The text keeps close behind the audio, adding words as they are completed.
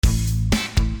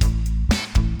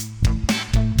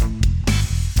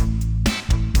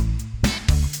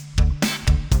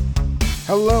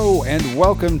Hello and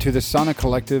welcome to the Sonic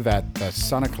Collective at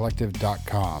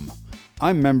thesoniccollective.com.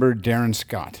 I'm member Darren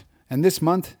Scott, and this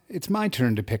month it's my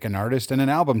turn to pick an artist and an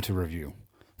album to review.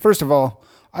 First of all,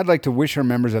 I'd like to wish our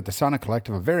members at the Sonic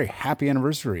Collective a very happy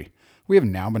anniversary. We have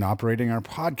now been operating our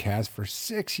podcast for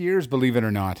 6 years, believe it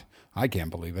or not. I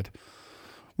can't believe it.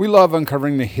 We love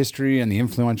uncovering the history and the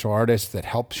influential artists that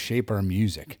helped shape our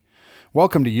music.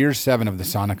 Welcome to year 7 of the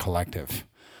Sonic Collective.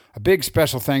 A big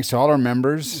special thanks to all our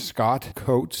members, Scott,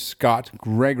 Coates, Scott,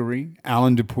 Gregory,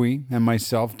 Alan Dupuis, and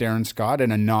myself, Darren Scott,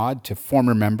 and a nod to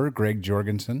former member Greg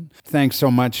Jorgensen. Thanks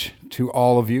so much to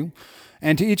all of you.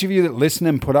 And to each of you that listen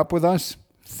and put up with us,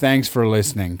 thanks for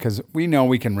listening, because we know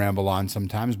we can ramble on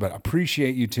sometimes, but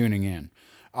appreciate you tuning in.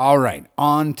 All right,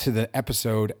 on to the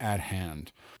episode at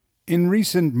hand. In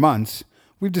recent months,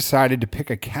 we've decided to pick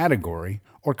a category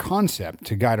or concept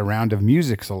to guide a round of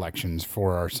music selections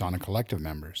for our Sonic Collective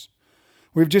members.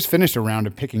 We've just finished a round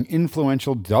of picking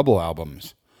influential double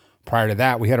albums. Prior to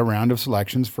that, we had a round of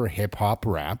selections for hip-hop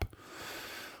rap.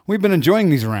 We've been enjoying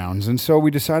these rounds, and so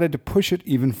we decided to push it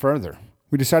even further.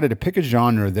 We decided to pick a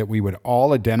genre that we would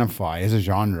all identify as a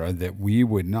genre that we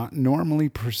would not normally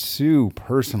pursue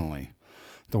personally.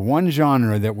 The one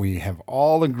genre that we have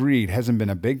all agreed hasn't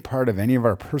been a big part of any of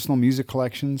our personal music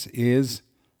collections is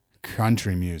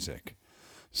country music.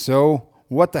 So,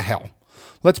 what the hell?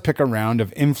 Let's pick a round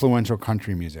of influential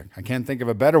country music. I can't think of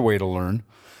a better way to learn.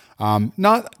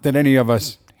 Not that any of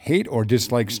us hate or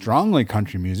dislike strongly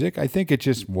country music. I think it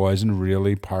just wasn't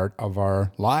really part of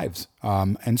our lives.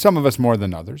 And some of us more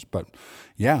than others. But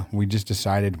yeah, we just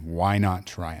decided why not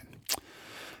try it.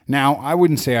 Now, I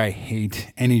wouldn't say I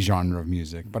hate any genre of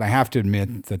music, but I have to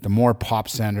admit that the more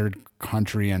pop-centered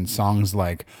country and songs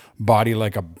like Body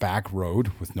Like a Back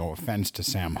Road, with no offense to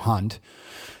Sam Hunt,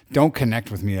 don't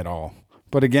connect with me at all.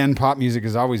 But again, pop music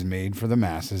is always made for the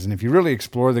masses, and if you really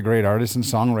explore the great artists and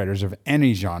songwriters of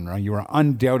any genre, you are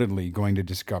undoubtedly going to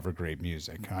discover great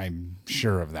music. I'm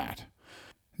sure of that.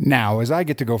 Now, as I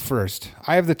get to go first,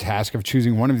 I have the task of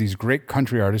choosing one of these great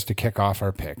country artists to kick off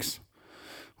our picks.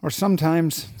 Or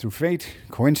sometimes, through fate,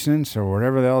 coincidence, or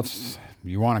whatever else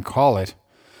you want to call it,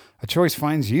 a choice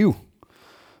finds you.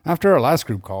 After our last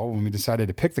group call, when we decided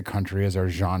to pick the country as our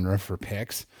genre for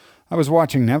picks, I was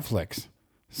watching Netflix.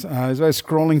 As I was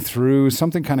scrolling through,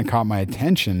 something kind of caught my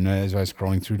attention as I was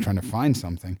scrolling through trying to find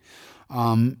something.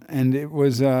 And it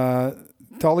was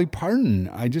Dolly Parton.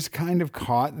 I just kind of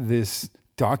caught this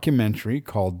documentary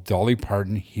called Dolly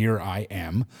Parton, Here I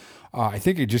Am. I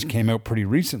think it just came out pretty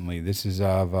recently. This is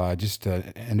of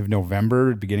end of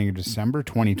November, beginning of December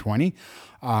 2020.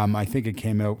 I think it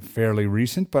came out fairly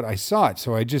recent, but I saw it.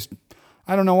 So I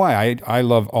don't know why. I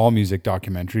love all music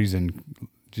documentaries and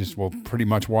just will pretty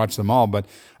much watch them all. But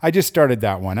I just started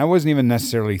that one. I wasn't even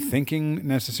necessarily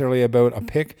thinking about a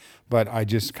pick, but I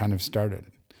just kind of started.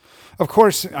 Of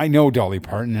course, I know Dolly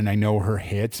Parton and I know her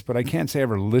hits, but I can't say I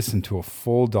ever listened to a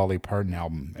full Dolly Parton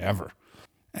album ever.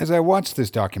 As I watched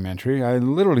this documentary, I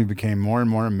literally became more and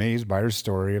more amazed by her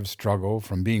story of struggle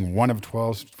from being one of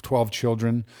 12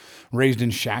 children, raised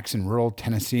in shacks in rural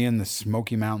Tennessee and the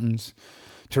Smoky Mountains,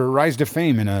 to her rise to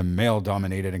fame in a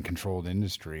male-dominated and controlled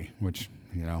industry, which,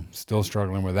 still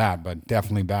struggling with that, but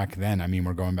definitely back then. I mean,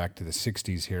 we're going back to the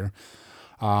 60s here.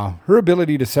 Her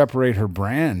ability to separate her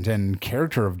brand and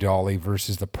character of Dolly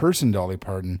versus the person Dolly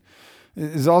Parton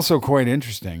is also quite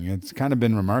interesting. It's kind of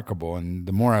been remarkable, and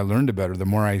the more I learned about her, the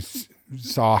more I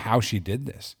saw how she did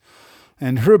this.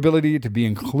 And her ability to be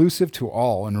inclusive to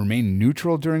all and remain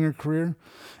neutral during her career,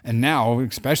 and now,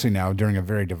 especially now, during a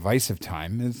very divisive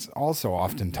time, is also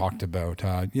often talked about.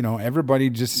 Everybody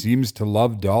just seems to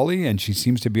love Dolly, and she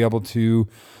seems to be able to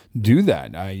do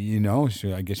that. I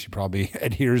guess she probably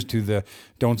adheres to the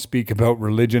don't speak about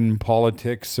religion,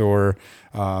 politics, or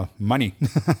money.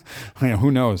 Who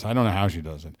knows? I don't know how she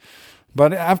does it.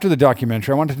 But after the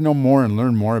documentary, I wanted to know more and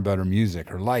learn more about her music,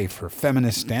 her life, her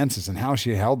feminist stances, and how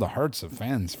she held the hearts of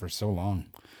fans for so long.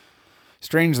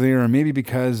 Strangely, or maybe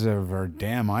because of our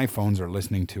damn iPhones are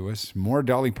listening to us, more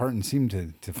Dolly Parton seemed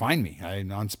to find me.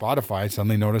 On Spotify, I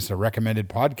suddenly noticed a recommended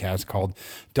podcast called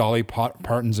Dolly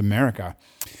Parton's America.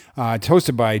 It's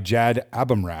hosted by Jad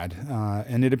Abumrad,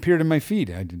 and it appeared in my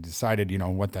feed. I decided,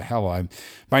 what the hell.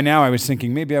 By now, I was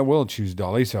thinking maybe I will choose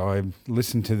Dolly, so I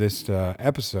listened to this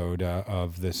episode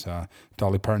of this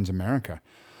Dolly Parton's America.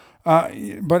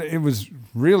 But it was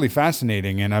really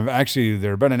fascinating, and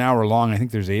they're about an hour long. I think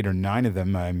there's 8 or 9 of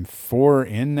them. I'm 4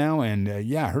 in now, and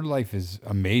her life is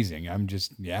amazing.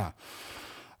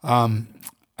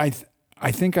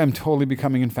 I think I'm totally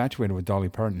becoming infatuated with Dolly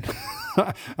Parton.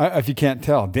 If you can't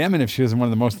tell, damn it, if she is one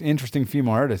of the most interesting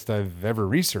female artists I've ever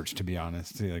researched, to be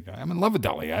honest. Like, I'm in love with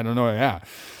Dolly. I don't know.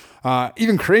 Yeah.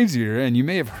 Even crazier, and you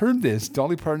may have heard this,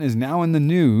 Dolly Parton is now in the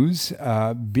news,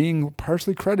 being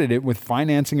partially credited with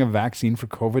financing a vaccine for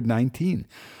COVID-19.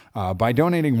 By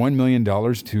donating $1 million to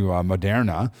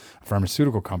Moderna, a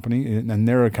pharmaceutical company, and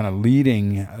they're kind of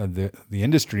leading the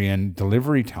industry in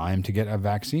delivery time to get a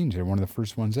vaccine. They're one of the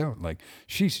first ones out. Like,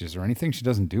 sheesh, is there anything she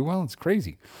doesn't do well? It's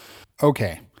crazy.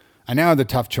 Okay, I now have the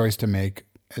tough choice to make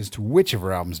as to which of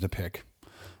her albums to pick.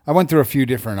 I went through a few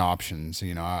different options.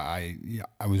 You know, I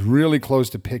was really close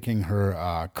to picking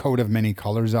her Coat of Many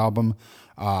Colors album.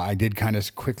 I did kind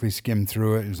of quickly skim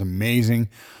through it. It was amazing.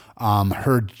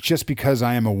 Her Just Because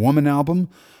I Am a Woman album.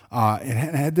 It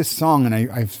had this song, and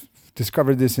I've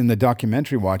discovered this in the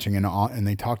documentary watching, and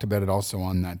they talked about it also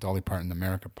on that Dolly Parton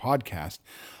America podcast.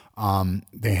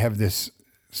 They have this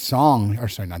song, or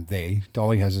sorry, not they.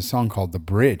 Dolly has a song called The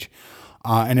Bridge.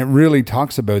 And it really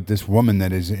talks about this woman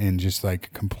that is in just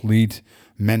like complete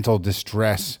mental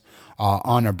distress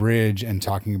on a bridge, and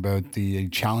talking about the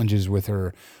challenges with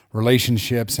her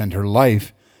relationships and her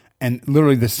life. And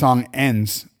literally the song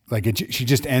ends like she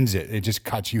just ends it. It just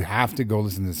cuts. You have to go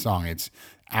listen to the song. It's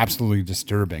absolutely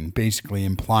disturbing, basically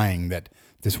implying that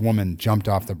this woman jumped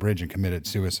off the bridge and committed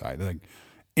suicide. Like,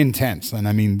 intense. And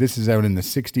I mean, this is out in the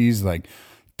 60s. Like,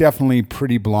 definitely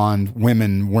pretty blonde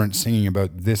women weren't singing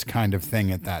about this kind of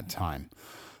thing at that time.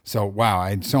 So, wow,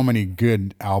 I had so many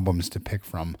good albums to pick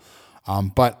from.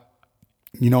 But,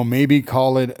 you know, maybe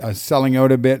call it selling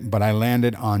out a bit, but I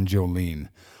landed on Jolene.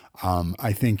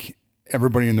 I think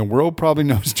everybody in the world probably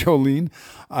knows Jolene.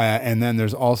 And then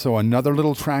there's also another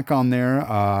little track on there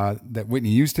that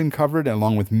Whitney Houston covered,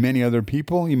 along with many other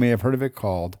people. You may have heard of it,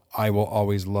 called I Will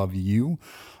Always Love You.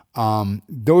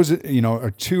 Those, you know,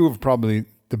 are two of probably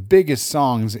the biggest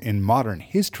songs in modern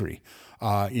history,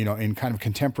 you know, in kind of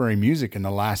contemporary music in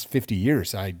the last 50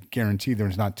 years. I guarantee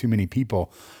there's not too many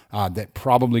people that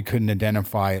probably couldn't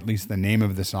identify at least the name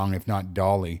of the song, if not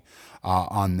Dolly,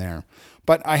 on there.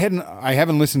 But I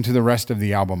haven't listened to the rest of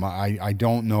the album. I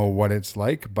don't know what it's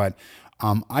like, but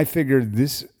I figured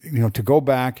this, you know, to go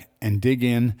back and dig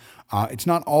in. It's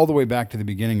not all the way back to the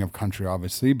beginning of country,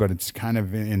 obviously, but it's kind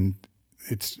of in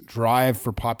its drive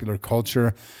for popular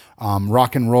culture.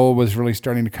 Rock and roll was really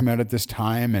starting to come out at this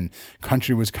time, and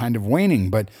country was kind of waning.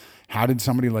 But how did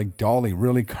somebody like Dolly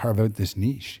really carve out this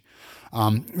niche?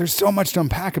 There's so much to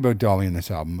unpack about Dolly in this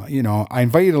album. You know, I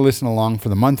invite you to listen along for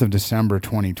the month of December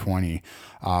 2020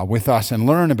 with us and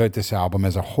learn about this album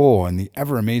as a whole and the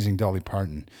ever amazing Dolly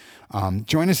Parton.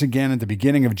 Join us again at the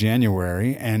beginning of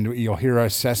January, and you'll hear our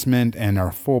assessment and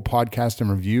our full podcast and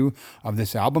review of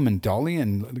this album and Dolly,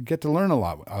 and get to learn a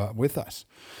lot with us.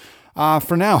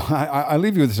 For now, I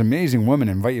leave you with this amazing woman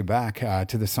and invite you back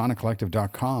to the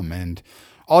soniccollective.com and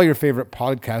all your favorite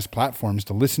podcast platforms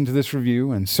to listen to this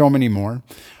review and so many more.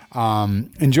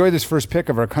 Enjoy this first pick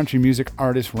of our country music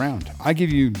artist round. I give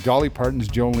you Dolly Parton's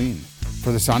Jolene.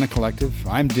 For the Sonic Collective,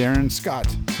 I'm Darren Scott,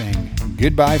 saying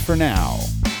goodbye for now.